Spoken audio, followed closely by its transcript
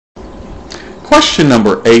Question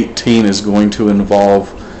number 18 is going to involve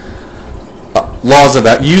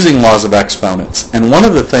using laws of exponents. And one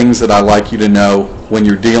of the things that I like you to know when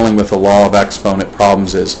you're dealing with a law of exponent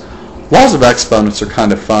problems is laws of exponents are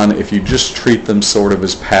kind of fun if you just treat them sort of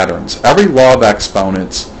as patterns. Every law of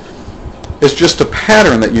exponents is just a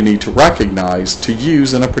pattern that you need to recognize to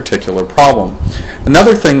use in a particular problem.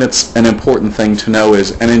 Another thing that's an important thing to know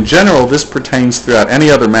is, and in general this pertains throughout any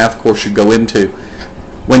other math course you go into,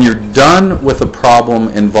 when you're done with a problem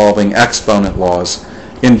involving exponent laws,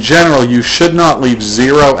 in general you should not leave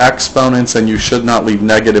zero exponents and you should not leave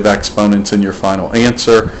negative exponents in your final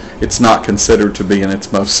answer. It's not considered to be in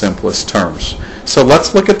its most simplest terms. So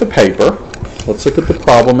let's look at the paper. Let's look at the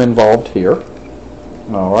problem involved here.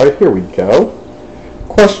 All right, here we go.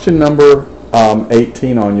 Question number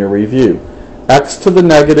 18 on your review. X to the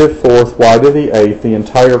negative fourth, y to the eighth, the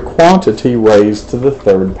entire quantity raised to the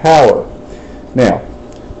third power. Now,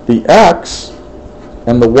 the x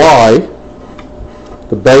and the y,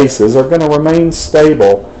 the bases, are going to remain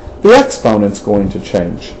stable. The exponent's going to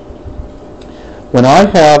change. When I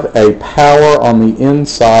have a power on the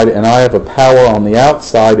inside and I have a power on the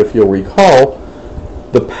outside, if you'll recall,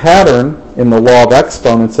 the pattern in the law of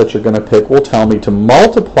exponents that you're going to pick will tell me to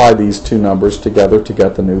multiply these two numbers together to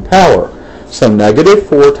get the new power. So negative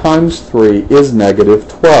 4 times 3 is negative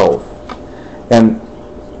 12. And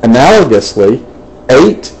analogously,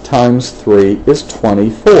 8 times 3 is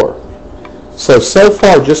 24. So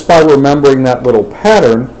far, just by remembering that little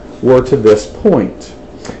pattern, we're to this point.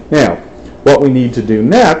 Now, what we need to do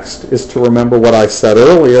next is to remember what I said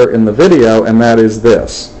earlier in the video, and that is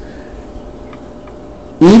this.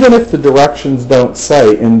 Even if the directions don't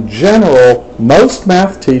say, in general, most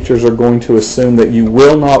math teachers are going to assume that you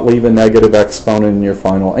will not leave a negative exponent in your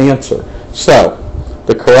final answer. So,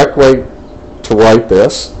 the correct way to write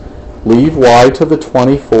this, leave y to the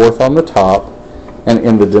 24th on the top, and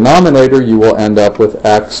in the denominator you will end up with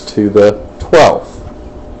x to the 12th.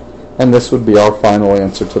 And this would be our final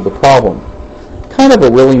answer to the problem. Kind of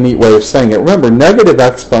a really neat way of saying it. Remember, negative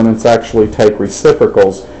exponents actually take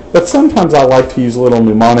reciprocals, but sometimes I like to use little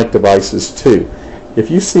mnemonic devices too. If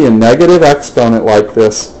you see a negative exponent like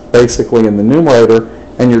this, basically in the numerator,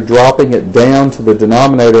 and you're dropping it down to the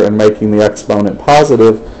denominator and making the exponent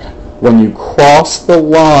positive, when you cross the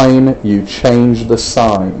line, you change the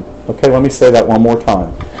sign. Okay, let me say that one more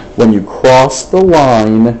time. When you cross the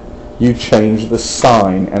line, you change the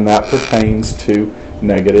sign, and that pertains to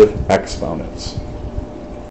negative exponents.